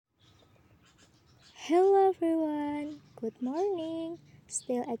Hello everyone, good morning.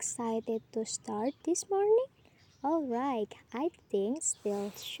 Still excited to start this morning? Alright, I think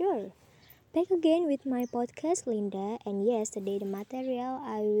still sure. Back again with my podcast Linda, and yes, today the material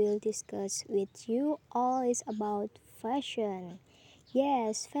I will discuss with you all is about fashion.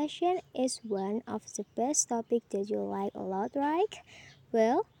 Yes, fashion is one of the best topic that you like a lot, right?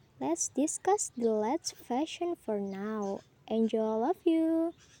 Well, let's discuss the latest fashion for now. Enjoy all of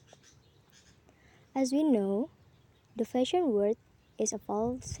you. As we know, the fashion world is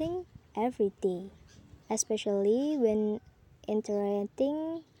evolving every day, especially when entering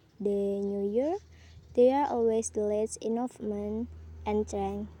the new year. There are always the latest innovation and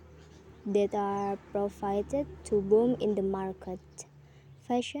trends that are provided to boom in the market.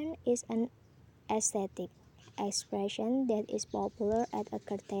 Fashion is an aesthetic expression that is popular at a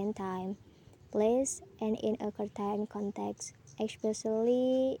certain time, place, and in a certain context,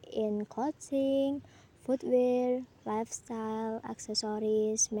 especially in clothing, footwear, lifestyle,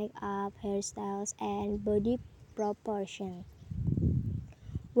 accessories, makeup, hairstyles, and body proportion.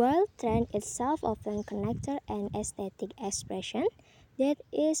 While trend itself often connected an aesthetic expression that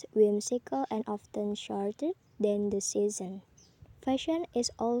is whimsical and often shorter than the season. Fashion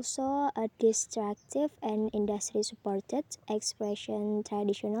is also a distractive and industry-supported expression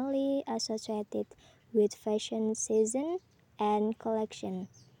traditionally associated with fashion season and collection.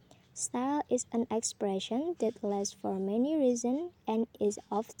 Style is an expression that lasts for many reasons and is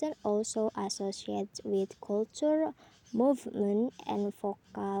often also associated with culture, movement, and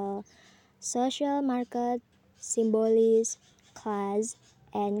vocal social market, symbolism, class,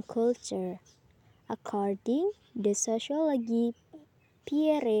 and culture. According the sociology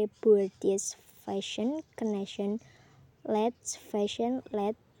Pierre Bourdieu's fashion connection led fashion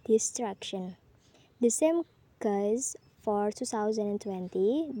led distraction. The same goes for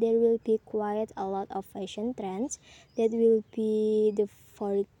 2020. There will be quite a lot of fashion trends that will be the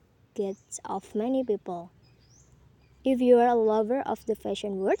forgets of many people. If you are a lover of the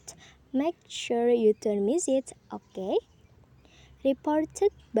fashion world, make sure you don't miss it, okay?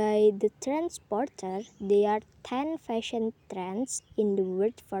 Reported by the Transporter, there are 10 fashion trends in the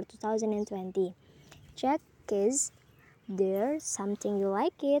world for 2020. Check is there something you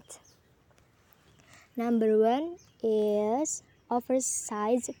like it? Number 1 is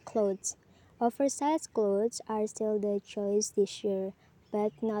oversized clothes. Oversized clothes are still the choice this year,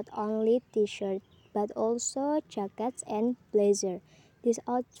 but not only t-shirt but also jackets and blazer. This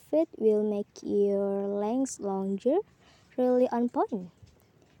outfit will make your legs longer, really on point.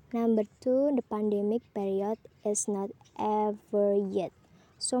 Number 2, the pandemic period is not over yet.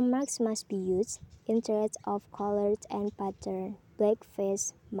 So masks must be used. Interest of colors and pattern. Black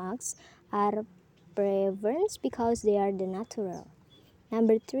face masks are preferred because they are the natural.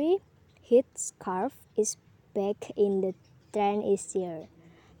 Number 3, heat scarf is back in the trend this year.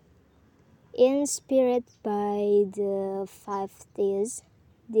 Inspired by the 50s,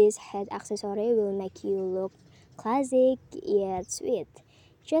 this head accessory will make you look classic yet sweet.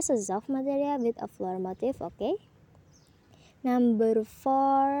 Just a soft material with a flower motif, okay? Number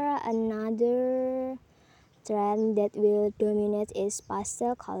 4, another trend that will dominate is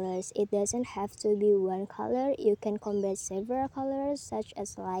pastel colors. It doesn't have to be one color. You can combine several colors such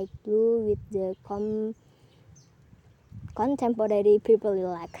as light blue with the contemporary people you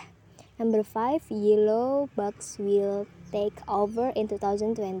like. Number 5, yellow bugs will take over in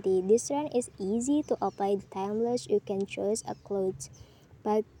 2020. This trend is easy to apply timeless. You can choose a clothes,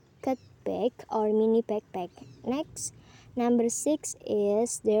 bucket bag or mini backpack. Next, number 6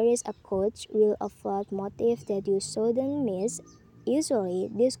 is there is a coach with a flood motif that you shouldn't miss. Usually,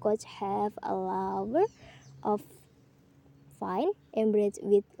 these coats have a layer of fine embroidered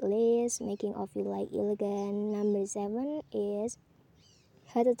with lace, making of you like elegant. Number 7 is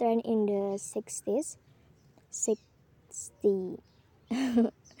had a trend in the 60s. 60.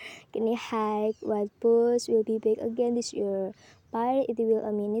 Knee high white boots will be big again this year. Part it will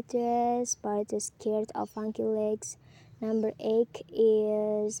a mini dress, part a skirt of funky legs. Number 8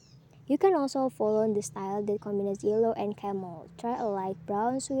 is you can also follow the style that combines yellow and camel. Try a light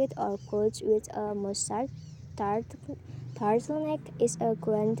brown suit or coat with a mustard turtleneck is a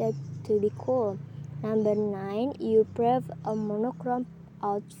granted to be cool. Number 9, you prefer a monochrome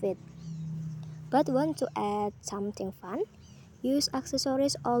outfit but want to add something fun? Use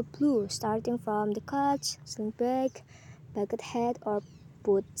accessories all blue, starting from the clutch, sling bag, bucket hat, or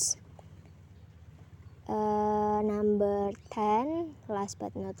boots. Number 10, last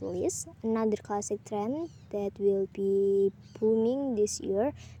but not least, another classic trend that will be booming this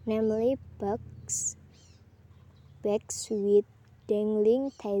year, namely bags with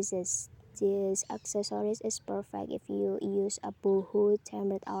dangling tassels. these accessories is perfect if you use a boohoo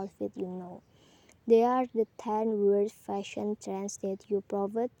themed outfit. They are the 10 worst fashion trends that you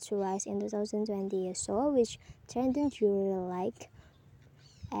proved to rise in 2020. So, which trend do you really like?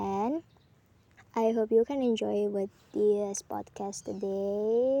 And I hope you can enjoy with this podcast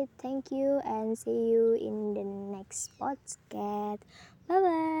today. Thank you and see you in the next podcast. Bye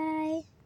bye.